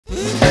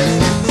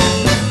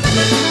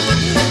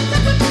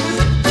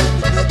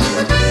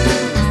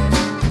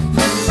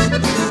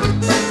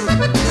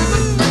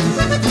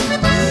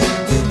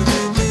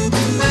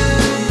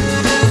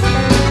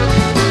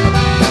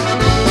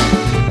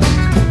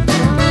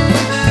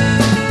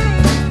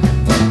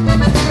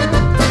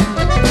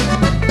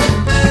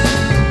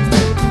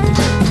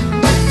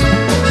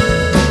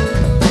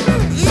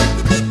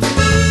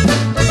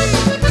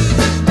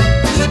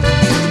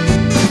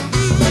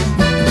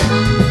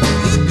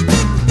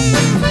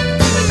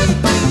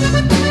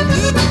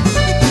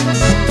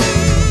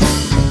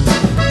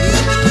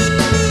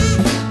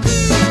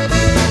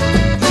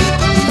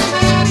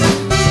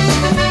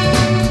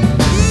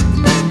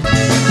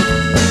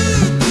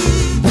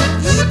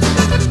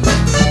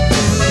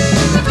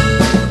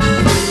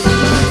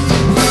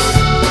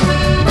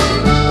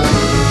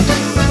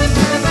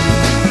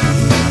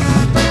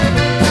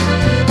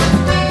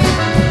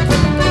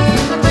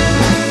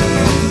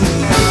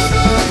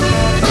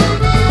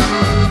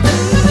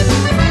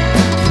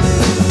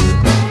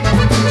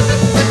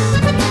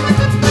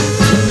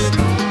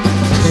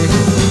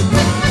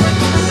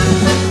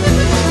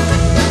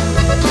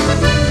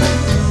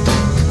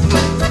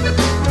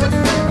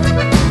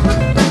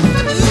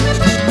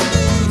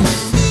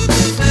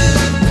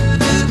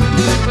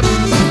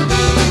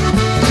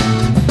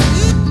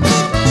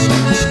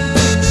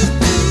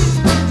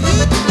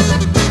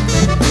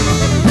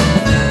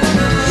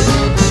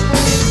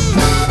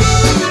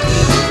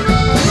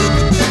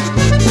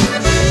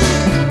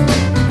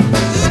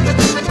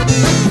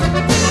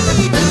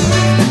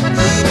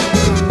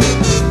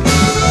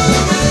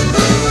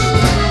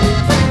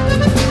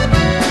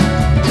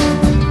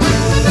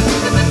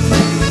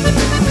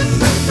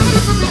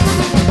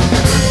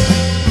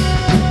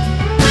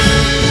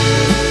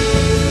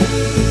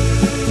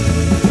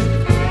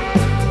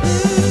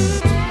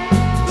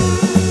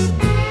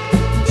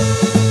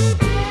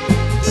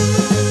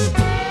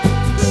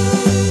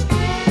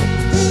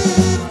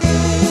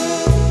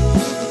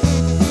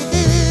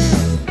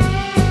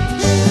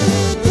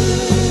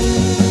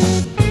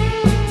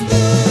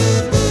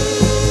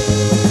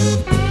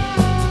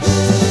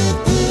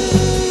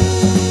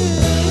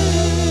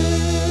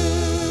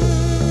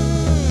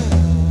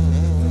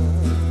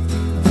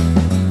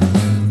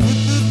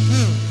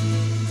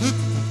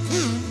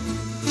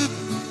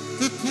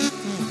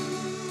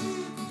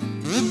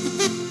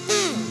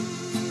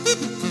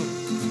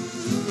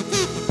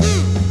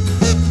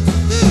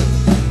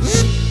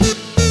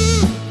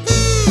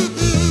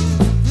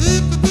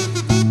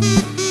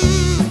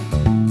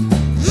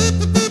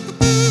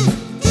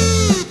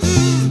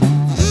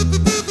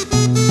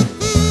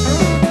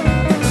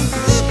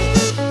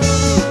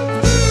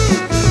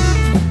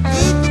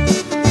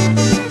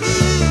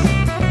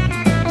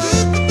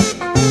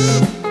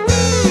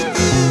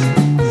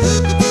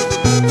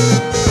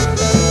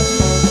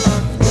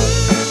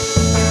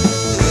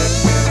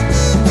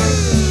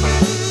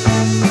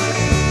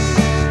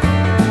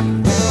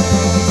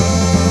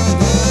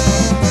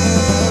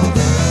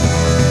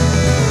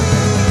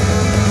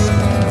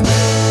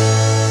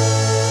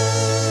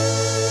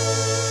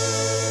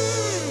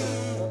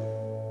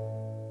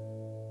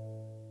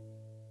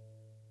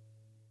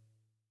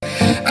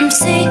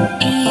seeing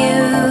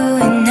you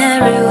in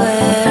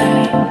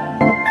everywhere,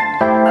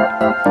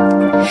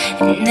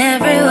 in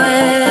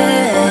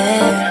everywhere.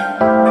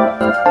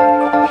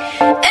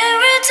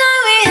 Every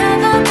time we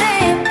have a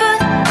day, but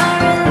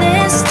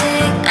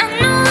unrealistic. I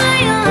know how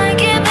you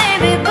like it,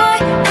 baby boy,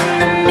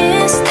 and I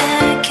miss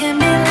that. Can't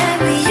be like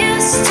we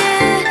used to,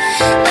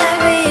 like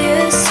we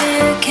used to.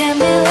 Can't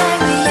be like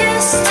we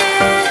used to,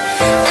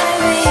 like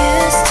we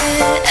used to.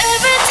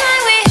 Every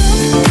time we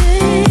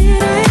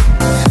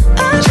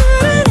I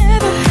shouldn't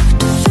ever have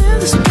to feel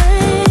this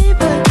way,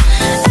 but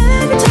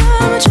every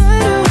time I try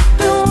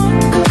to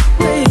walk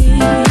away,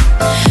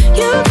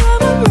 you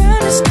come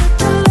around and start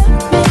to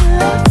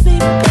love me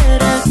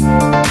better.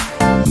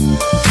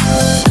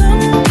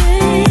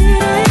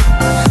 Complicated.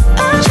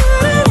 I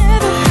shouldn't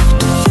ever have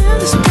to feel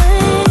this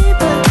way,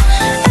 but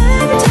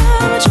every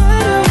time I try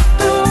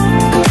to walk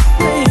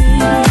away,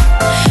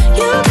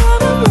 you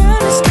come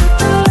around and start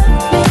to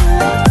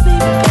love me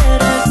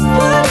better.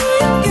 What do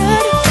you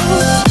gotta do?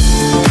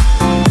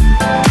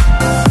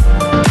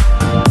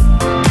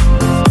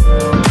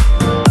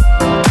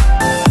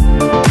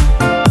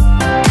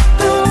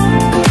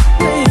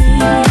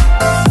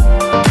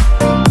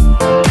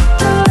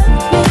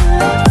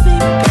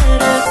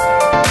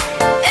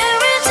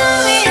 Every time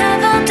we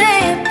have all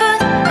day, but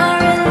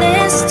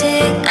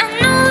unrealistic. I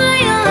know how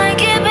you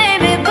like it,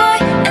 baby boy,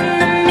 and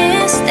I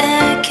miss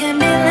that. Can't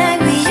be like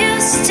we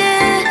used to,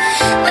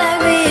 like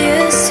we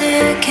used to.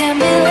 Can't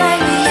be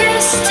like we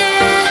used to,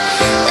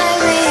 like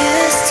we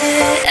used to.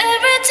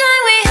 Every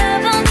time we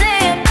have all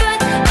day, but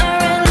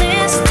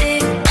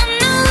unrealistic. I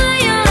know how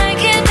you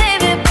like it,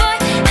 baby boy,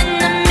 and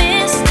I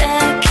miss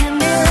that. Can't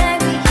be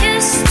like we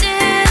used to,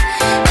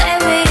 like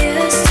we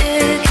used to.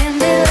 Can't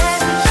be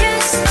like we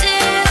used to,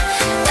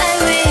 like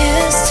we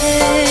used to.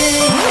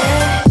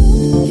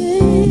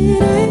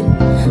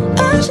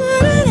 I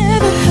shouldn't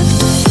ever have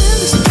to feel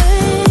this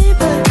way,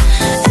 but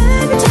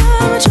every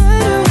time I try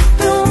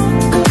to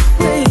walk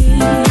away,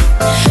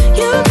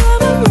 you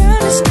come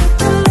around and start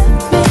to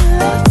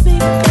love me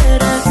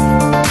better.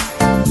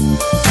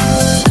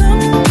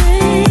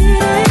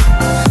 Complicated.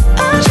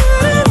 I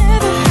shouldn't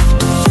ever have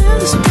to feel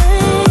this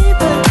way,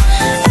 but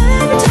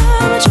every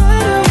time I try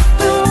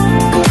to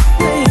walk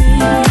away,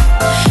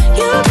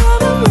 you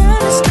come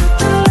around and start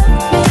to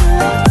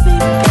love me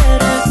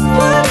better.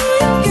 What do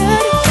you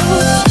gotta do?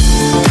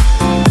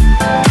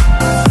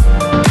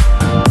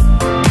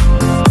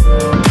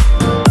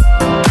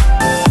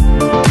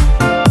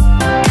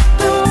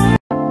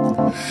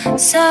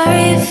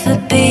 Sorry for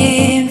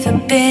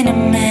being a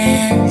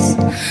mess.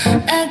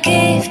 I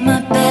gave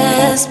my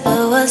best,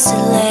 but was too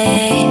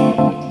late.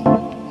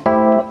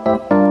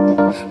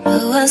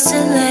 But was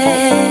too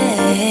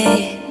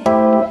late.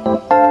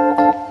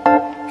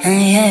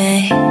 And yeah,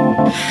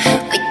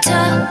 we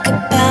talk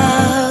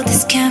about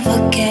this, can't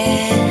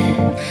forget.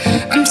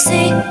 I'm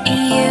seeing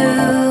you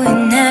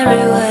in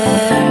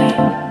everywhere,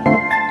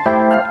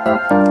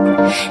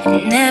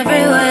 in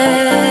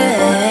everywhere.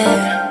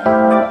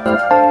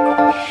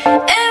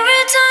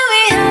 Every time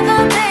we have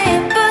all day,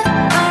 but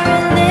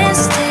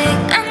unrealistic.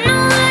 I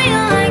know how you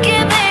like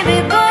it, baby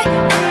boy,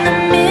 and I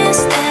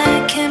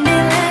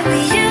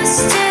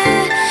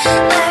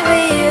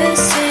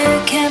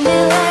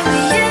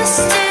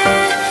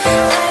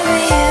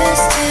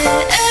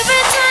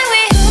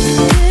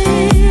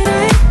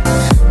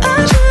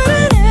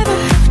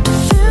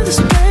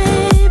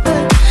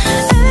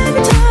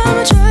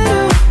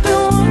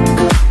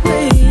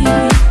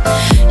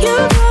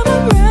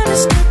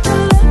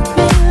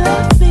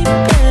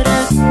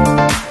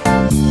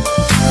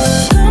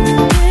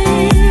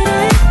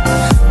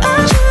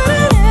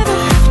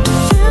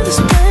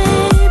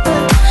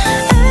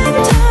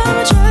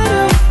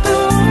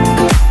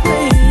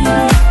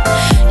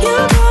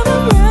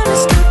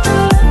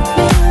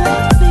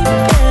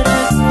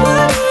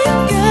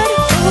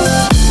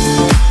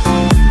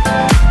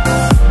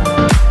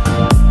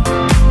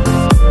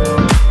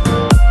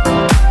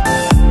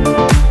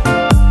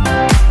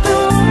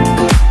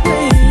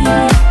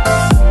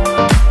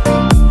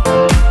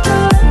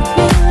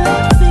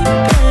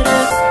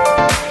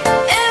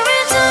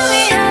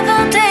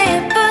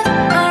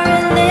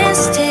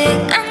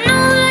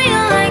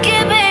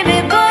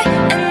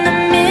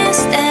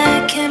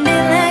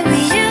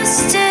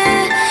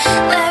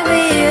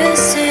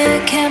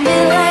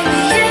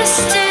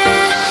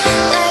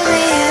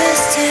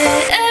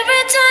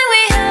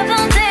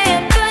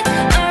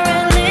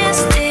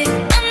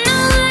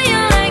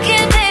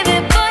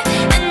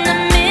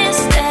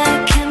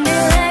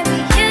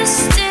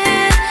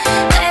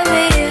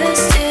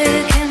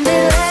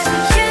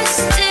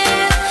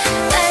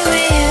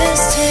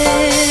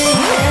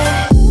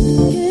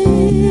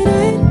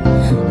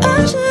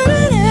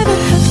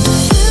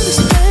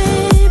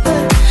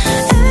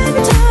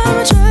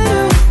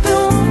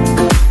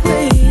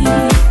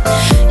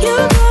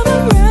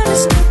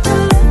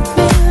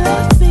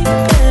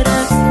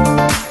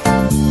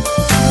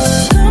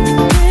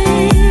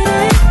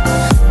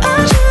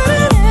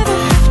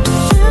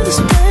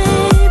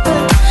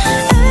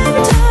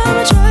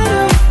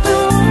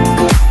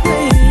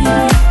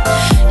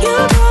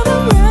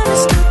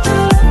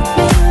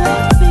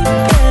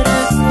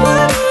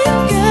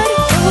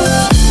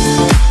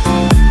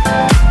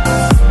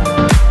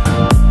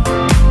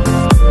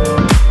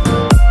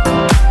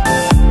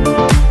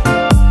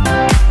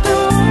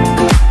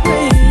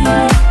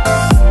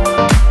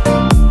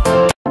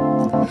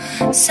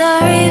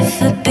sorry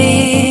for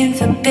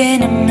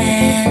being a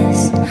mess.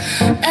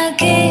 I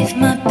gave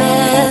my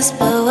best,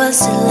 but was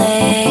too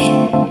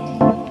late.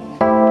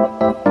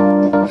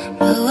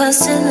 But was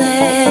too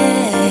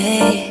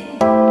late.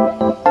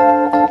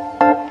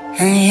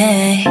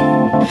 Yeah.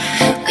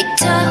 We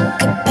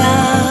talk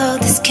about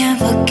this, can't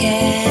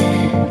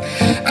forget.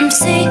 I'm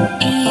seeing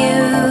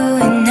you